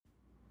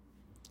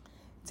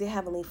Dear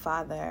Heavenly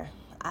Father,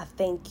 I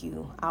thank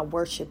you. I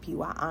worship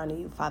you. I honor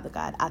you, Father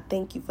God. I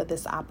thank you for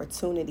this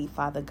opportunity,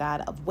 Father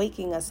God, of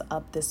waking us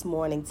up this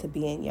morning to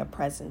be in your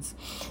presence.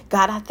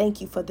 God, I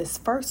thank you for this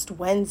first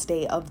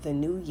Wednesday of the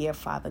new year,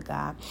 Father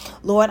God.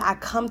 Lord, I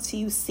come to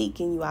you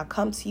seeking you. I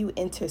come to you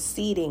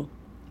interceding.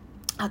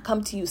 I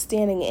come to you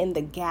standing in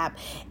the gap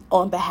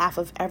on behalf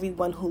of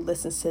everyone who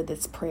listens to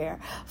this prayer.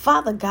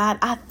 Father God,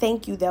 I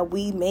thank you that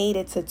we made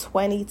it to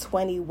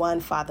 2021,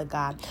 Father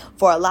God.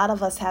 For a lot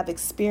of us have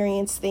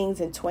experienced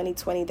things in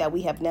 2020 that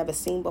we have never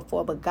seen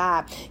before. But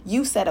God,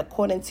 you said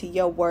according to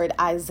your word,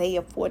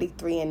 Isaiah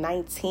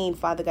 43:19,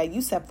 Father God,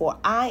 you said, for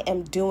I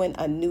am doing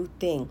a new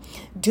thing.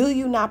 Do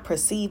you not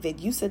perceive it?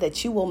 You said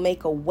that you will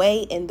make a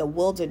way in the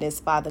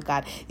wilderness, Father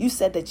God. You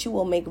said that you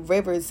will make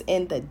rivers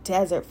in the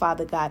desert,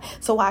 Father God.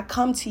 So I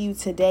come to you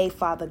today,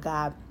 Father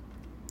God,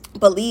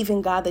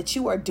 believing, God, that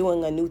you are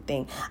doing a new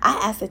thing. I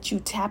ask that you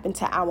tap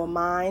into our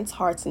minds,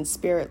 hearts, and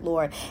spirit,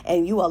 Lord,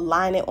 and you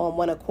align it on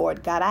one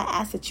accord. God, I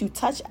ask that you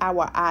touch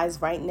our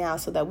eyes right now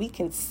so that we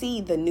can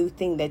see the new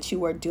thing that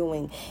you are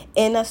doing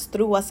in us,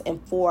 through us,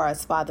 and for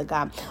us, Father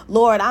God.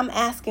 Lord, I'm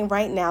asking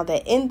right now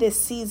that in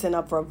this season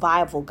of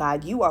revival,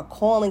 God, you are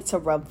calling to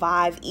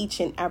revive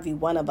each and every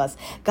one of us.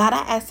 God,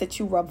 I ask that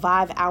you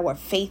revive our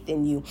faith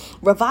in you.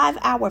 Revive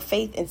our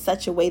faith in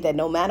such a way that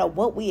no matter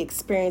what we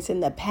experience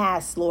in the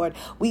past, Lord,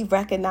 we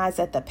recognize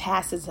that the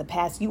past is the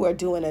past. You are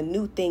doing a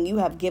new thing. You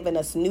have given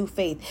us new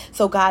faith.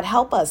 So God,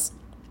 help us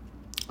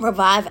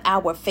revive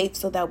our faith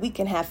so that we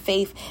can have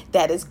faith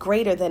that is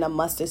greater than a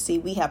mustard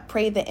seed. We have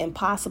prayed the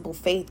impossible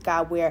faith,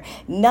 God, where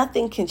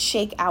nothing can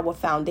shake our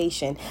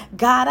foundation.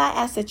 God, I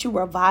ask that you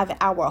revive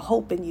our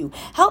hope in you.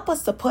 Help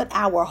us to put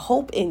our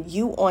hope in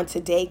you on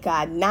today,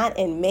 God, not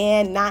in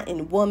man, not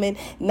in woman,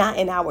 not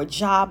in our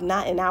job,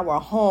 not in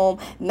our home,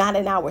 not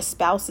in our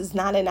spouses,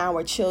 not in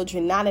our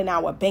children, not in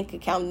our bank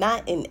account,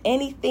 not in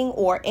anything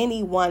or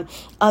anyone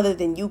other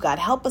than you, God.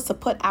 Help us to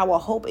put our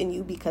hope in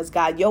you because,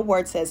 God, your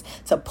word says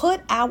to put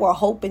our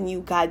hope in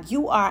you, God.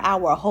 You are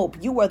our hope.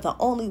 You are the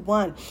only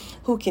one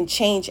who can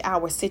change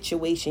our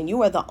situation.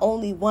 You are the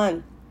only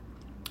one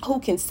who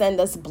can send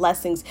us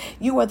blessings.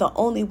 You are the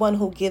only one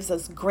who gives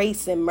us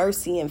grace and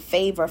mercy and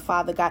favor,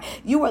 Father God.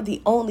 You are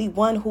the only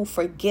one who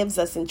forgives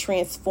us and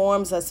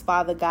transforms us,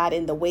 Father God,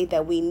 in the way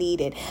that we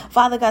need it.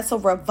 Father God, so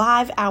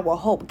revive our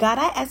hope. God,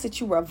 I ask that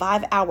you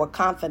revive our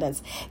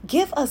confidence.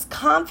 Give us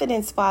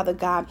confidence, Father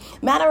God.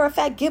 Matter of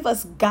fact, give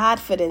us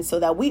Godfidence so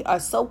that we are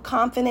so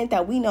confident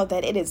that we know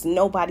that it is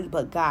nobody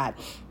but God.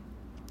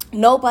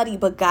 Nobody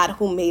but God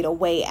who made a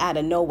way out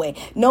of no way.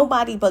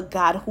 Nobody but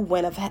God who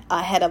went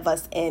ahead of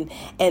us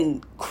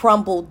and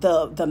crumbled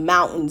the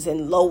mountains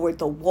and lowered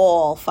the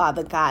wall,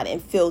 Father God,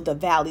 and filled the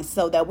valley,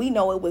 so that we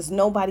know it was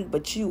nobody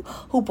but you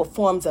who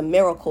performs a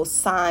miracle,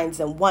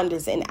 signs, and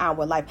wonders in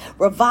our life.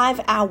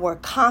 Revive our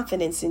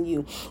confidence in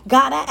you.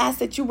 God, I ask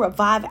that you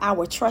revive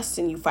our trust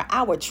in you, for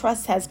our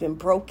trust has been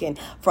broken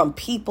from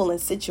people and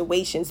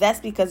situations.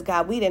 That's because,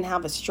 God, we didn't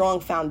have a strong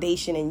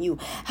foundation in you.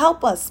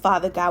 Help us,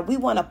 Father God. We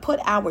want to put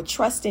our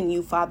trust in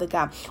you, Father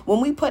God. When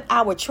we put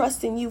our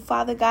trust in you,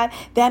 Father God,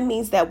 that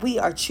means that we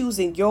are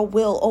choosing your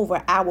will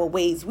over our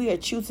ways. We are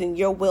choosing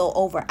your will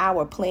over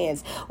our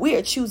plans. We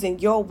are choosing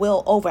your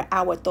will over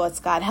our thoughts,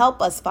 God. Help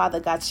us,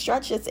 Father God.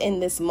 Stretch us in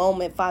this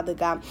moment, Father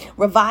God.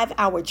 Revive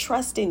our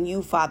trust in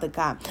you, Father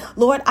God.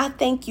 Lord, I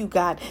thank you,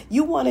 God.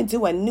 You want to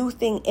do a new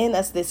thing in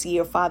us this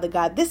year, Father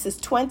God. This is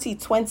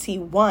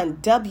 2021,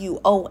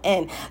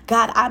 WON.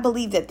 God, I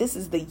believe that this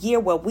is the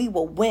year where we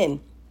will win.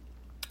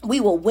 We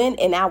will win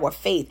in our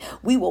faith.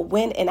 We will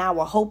win in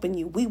our hope in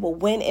you. We will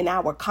win in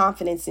our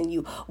confidence in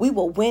you. We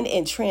will win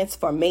in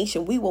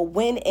transformation. We will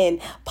win in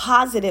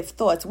positive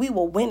thoughts. We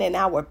will win in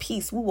our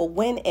peace. We will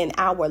win in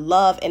our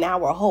love and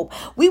our hope.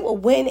 We will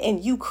win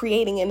in you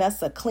creating in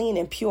us a clean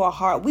and pure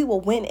heart. We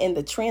will win in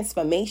the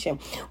transformation.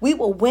 We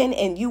will win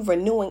in you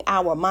renewing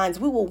our minds.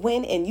 We will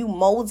win in you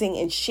molding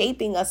and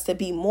shaping us to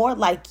be more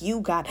like you,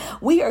 God.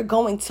 We are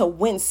going to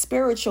win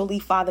spiritually,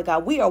 Father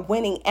God. We are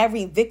winning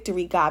every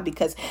victory, God,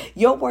 because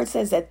your word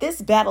says that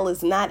this battle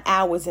is not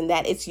ours and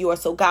that it's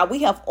yours. So, God,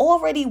 we have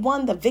already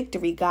won the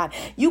victory, God.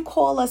 You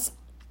call us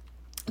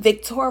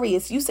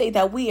victorious. You say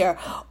that we are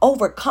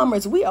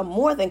overcomers. We are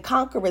more than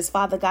conquerors,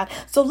 Father God.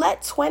 So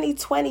let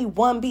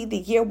 2021 be the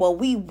year where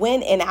we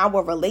win in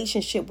our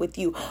relationship with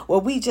you, where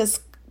we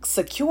just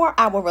secure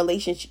our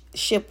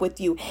relationship with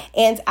you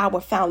and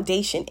our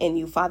foundation in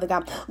you, Father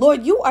God.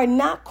 Lord, you are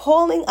not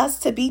calling us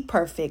to be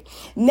perfect.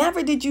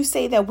 Never did you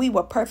say that we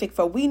were perfect,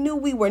 for we knew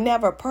we were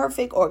never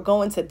perfect or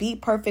going to be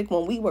perfect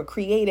when we were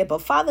created.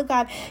 But Father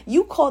God,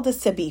 you called us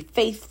to be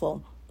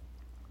faithful.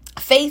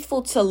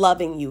 faithful to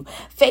loving you,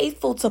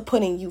 faithful to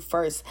putting you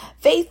first,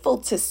 faithful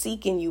to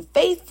seeking you,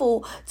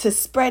 faithful to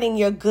spreading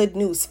your good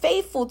news,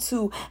 faithful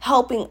to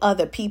helping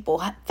other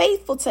people,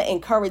 faithful to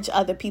encourage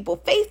other people,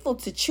 faithful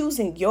to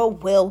choosing your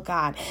will,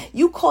 God.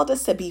 You called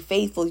us to be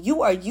faithful.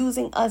 You are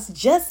using us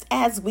just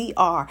as we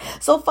are.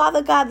 So,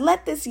 Father God,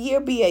 let this year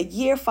be a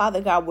year,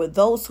 Father God, where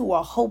those who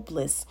are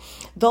hopeless,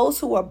 those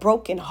who are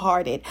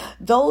brokenhearted,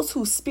 those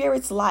whose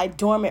spirits lie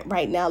dormant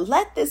right now,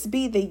 let this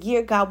be the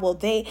year, God, will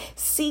they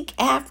seek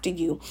after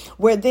you,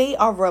 where they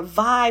are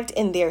revived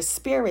in their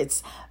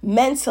spirits,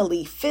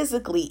 mentally,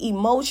 physically,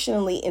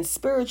 emotionally, and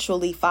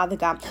spiritually, Father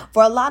God.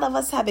 For a lot of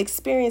us have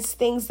experienced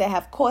things that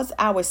have caused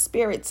our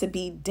spirit to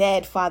be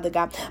dead, Father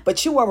God,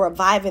 but you are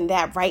reviving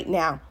that right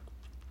now.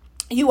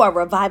 You are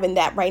reviving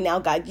that right now,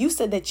 God. You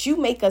said that you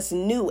make us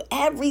new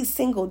every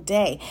single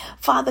day,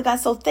 Father God.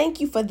 So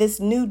thank you for this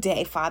new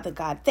day, Father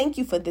God. Thank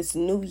you for this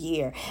new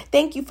year.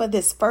 Thank you for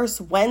this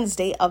first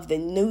Wednesday of the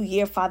new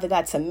year, Father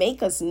God, to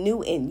make us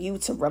new in you,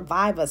 to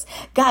revive us.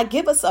 God,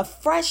 give us a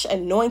fresh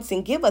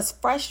anointing. Give us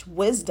fresh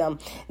wisdom,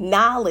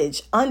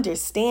 knowledge,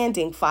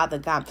 understanding, Father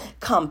God,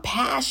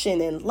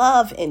 compassion and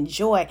love and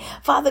joy,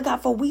 Father God,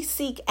 for we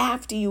seek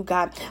after you,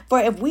 God. For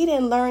if we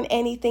didn't learn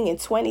anything in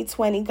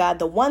 2020, God,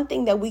 the one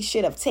thing that we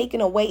should have taken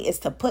away is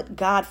to put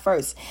God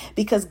first,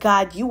 because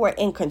God, you are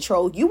in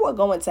control. You are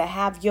going to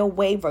have your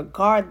way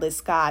regardless,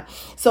 God.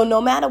 So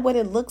no matter what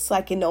it looks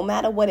like and no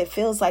matter what it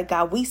feels like,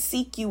 God, we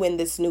seek you in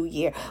this new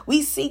year.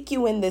 We seek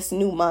you in this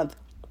new month.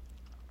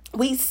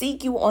 We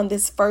seek you on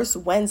this first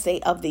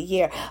Wednesday of the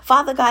year.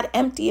 Father God,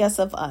 empty us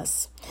of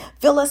us.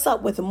 Fill us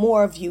up with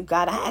more of you,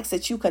 God. I ask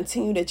that you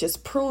continue to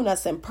just prune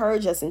us and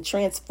purge us and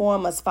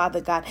transform us, Father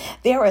God.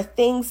 There are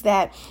things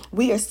that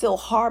we are still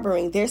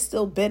harboring. There's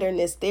still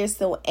bitterness. There's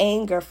still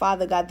anger,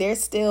 Father God.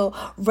 There's still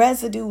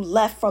residue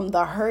left from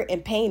the hurt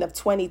and pain of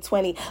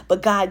 2020.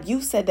 But God,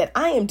 you said that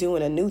I am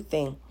doing a new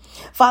thing,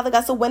 Father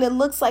God. So when it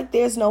looks like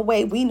there's no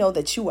way, we know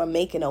that you are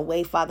making a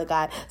way, Father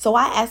God. So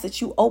I ask that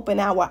you open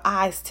our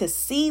eyes to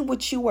see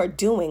what you are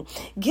doing.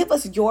 Give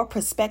us your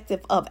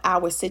perspective of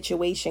our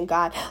situation,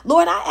 God.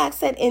 Lord, I ask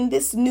that in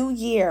this new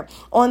year,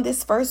 on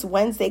this first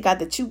Wednesday, God,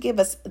 that you give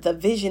us the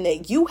vision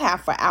that you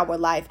have for our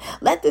life.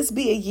 Let this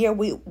be a year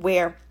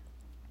where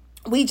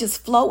we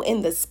just flow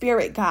in the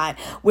spirit, God,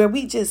 where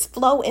we just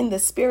flow in the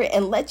spirit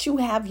and let you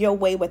have your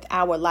way with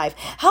our life.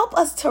 Help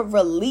us to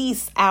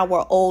release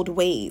our old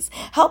ways.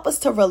 Help us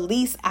to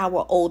release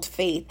our old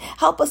faith.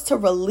 Help us to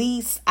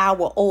release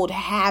our old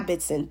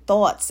habits and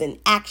thoughts and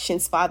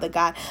actions, Father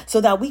God, so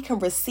that we can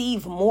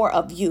receive more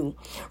of you,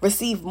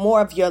 receive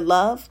more of your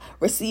love,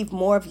 receive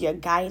more of your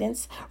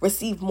guidance,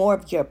 receive more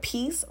of your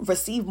peace,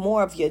 receive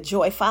more of your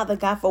joy, Father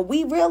God. For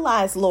we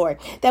realize, Lord,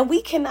 that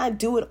we cannot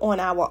do it on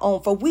our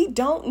own, for we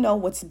don't know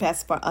what's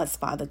best for us,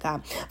 Father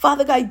God.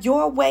 Father God,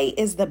 your way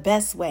is the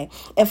best way.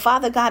 And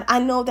Father God, I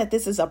know that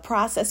this is a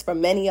process for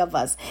many of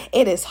us.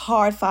 It is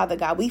hard, Father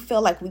God. We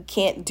feel like we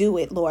can't do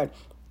it, Lord.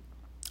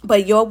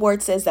 But your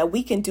word says that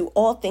we can do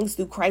all things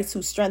through Christ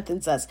who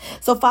strengthens us.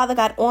 So, Father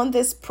God, on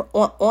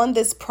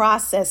this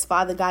process,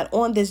 Father God,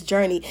 on this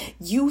journey,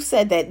 you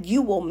said that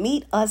you will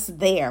meet us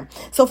there.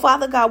 So,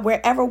 Father God,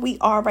 wherever we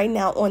are right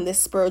now on this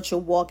spiritual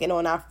walk and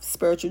on our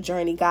spiritual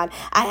journey, God,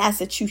 I ask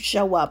that you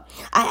show up.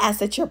 I ask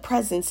that your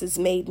presence is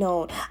made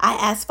known. I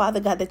ask, Father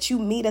God, that you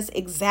meet us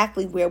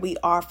exactly where we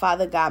are,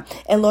 Father God.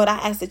 And Lord, I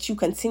ask that you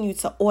continue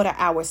to order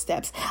our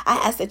steps. I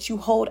ask that you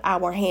hold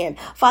our hand.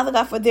 Father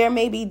God, for there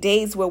may be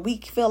days where we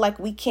feel like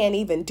we can't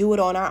even do it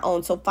on our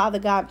own. So, Father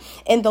God,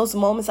 in those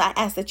moments, I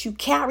ask that you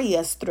carry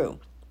us through.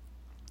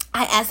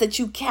 I ask that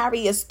you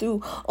carry us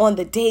through on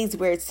the days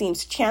where it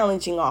seems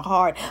challenging or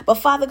hard. But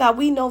Father God,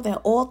 we know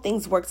that all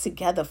things work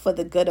together for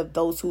the good of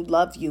those who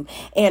love you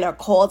and are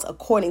called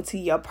according to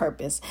your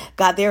purpose.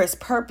 God, there is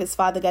purpose,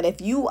 Father God. If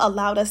you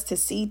allowed us to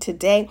see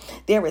today,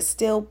 there is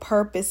still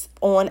purpose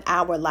on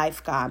our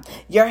life, God.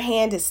 Your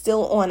hand is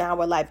still on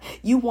our life.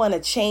 You want to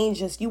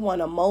change us. You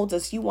want to mold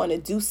us. You want to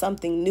do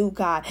something new,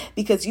 God,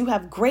 because you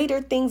have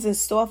greater things in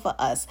store for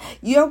us.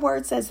 Your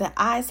word says that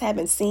eyes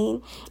haven't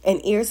seen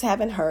and ears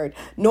haven't heard,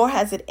 nor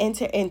has it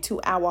entered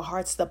into our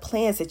hearts the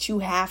plans that you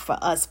have for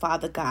us,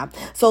 Father God.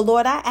 So,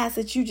 Lord, I ask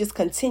that you just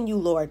continue,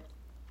 Lord,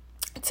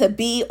 to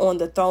be on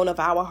the throne of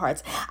our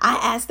hearts. I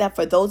ask that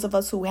for those of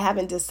us who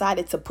haven't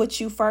decided to put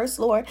you first,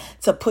 Lord,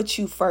 to put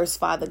you first,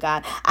 Father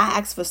God. I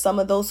ask for some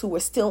of those who are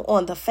still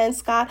on the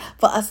fence, God,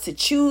 for us to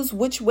choose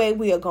which way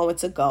we are going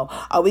to go.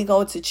 Are we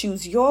going to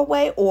choose your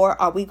way, or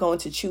are we going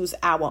to choose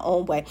our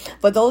own way?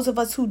 For those of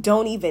us who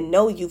don't even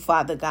know you,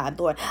 Father God,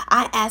 Lord,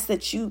 I ask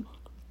that you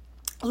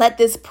let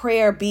this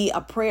prayer be a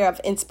prayer of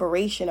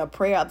inspiration, a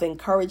prayer of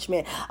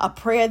encouragement, a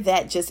prayer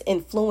that just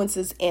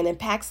influences and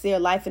impacts their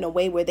life in a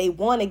way where they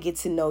want to get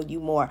to know you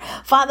more,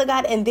 Father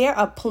God. And there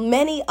are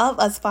many of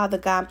us, Father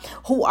God,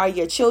 who are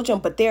your children,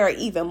 but there are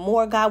even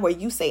more, God, where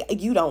you say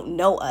you don't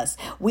know us.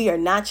 We are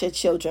not your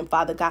children,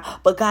 Father God.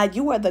 But God,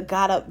 you are the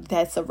God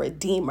that's a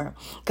redeemer.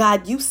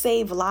 God, you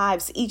save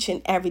lives each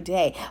and every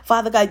day.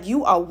 Father God,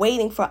 you are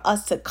waiting for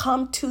us to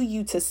come to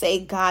you to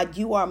say, God,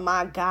 you are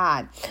my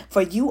God,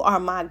 for you are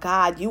my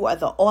God. God, you are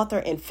the author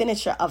and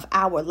finisher of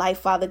our life,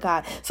 Father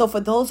God. So for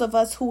those of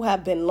us who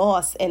have been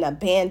lost and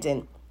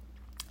abandoned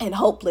and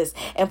hopeless,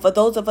 and for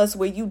those of us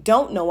where you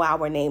don't know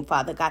our name,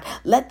 Father God,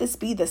 let this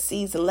be the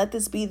season. Let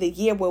this be the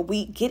year where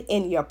we get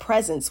in your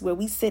presence, where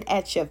we sit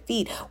at your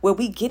feet, where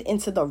we get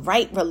into the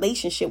right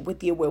relationship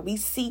with you, where we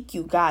seek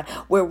you, God,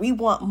 where we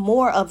want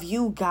more of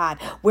you,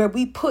 God, where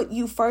we put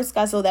you first,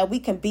 God, so that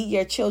we can be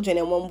your children.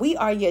 And when we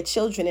are your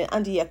children and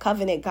under your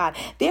covenant, God,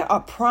 there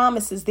are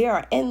promises, there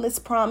are endless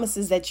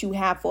promises that you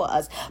have for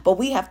us, but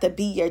we have to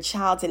be your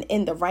child and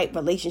in the right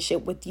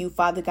relationship with you,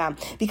 Father God,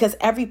 because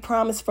every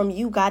promise from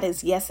you, God,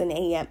 is yes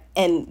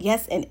and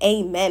yes and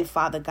amen,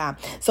 Father God.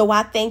 So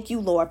I thank you,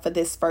 Lord, for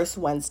this first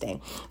Wednesday.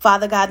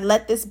 Father God,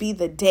 let this be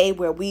the day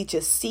where we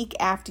just seek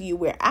after you,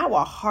 where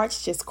our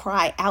hearts just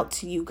cry out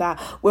to you, God,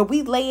 where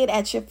we lay it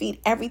at your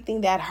feet, everything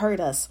that hurt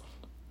us,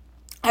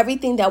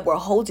 everything that we're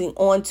holding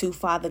on to,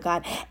 Father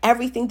God,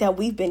 everything that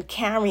we've been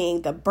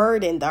carrying, the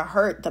burden, the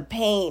hurt, the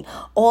pain,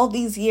 all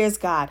these years,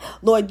 God.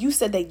 Lord, you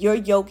said that your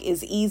yoke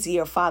is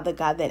easier, Father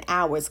God, than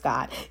ours,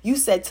 God. You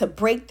said to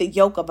break the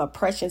yoke of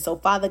oppression. So,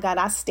 Father God,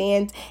 I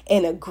stand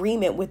in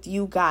agreement with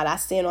you, God. I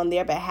stand on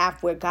their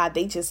behalf where, God,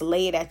 they just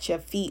lay it at your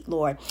feet,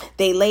 Lord.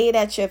 They lay it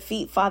at your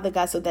feet, Father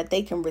God, so that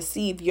they can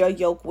receive your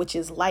yoke, which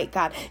is light,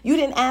 God. You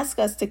didn't ask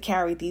us to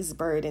carry these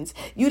burdens.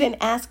 You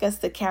didn't ask us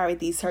to carry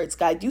these hurts,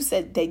 God. You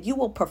said that you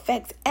will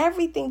perfect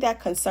everything that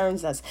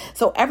concerns us.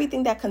 So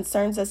everything that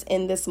concerns us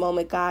in this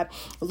moment, God,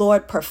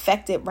 Lord,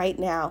 perfect it right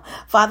now.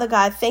 Father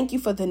God, thank you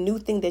for the new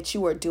thing that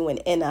you are doing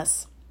in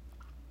us.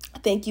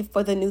 Thank you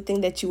for the new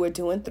thing that you are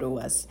doing through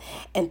us.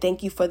 And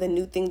thank you for the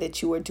new thing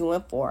that you are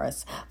doing for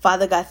us.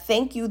 Father God,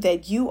 thank you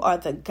that you are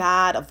the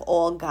God of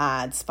all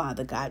gods,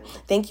 Father God.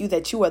 Thank you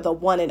that you are the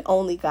one and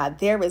only God.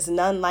 There is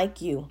none like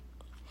you.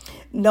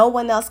 No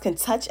one else can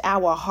touch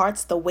our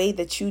hearts the way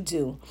that you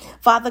do.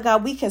 Father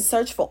God, we can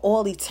search for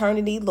all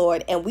eternity,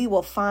 Lord, and we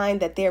will find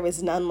that there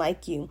is none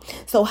like you.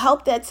 So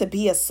help that to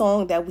be a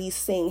song that we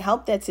sing.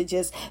 Help that to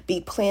just be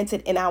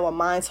planted in our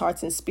minds,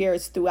 hearts, and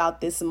spirits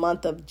throughout this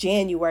month of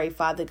January,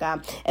 Father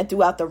God, and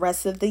throughout the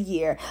rest of the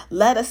year.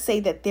 Let us say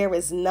that there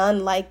is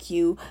none like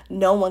you.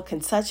 No one can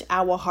touch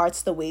our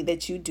hearts the way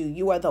that you do.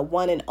 You are the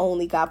one and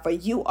only God, for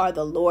you are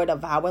the Lord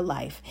of our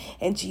life.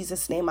 In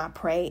Jesus' name I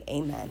pray,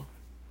 amen.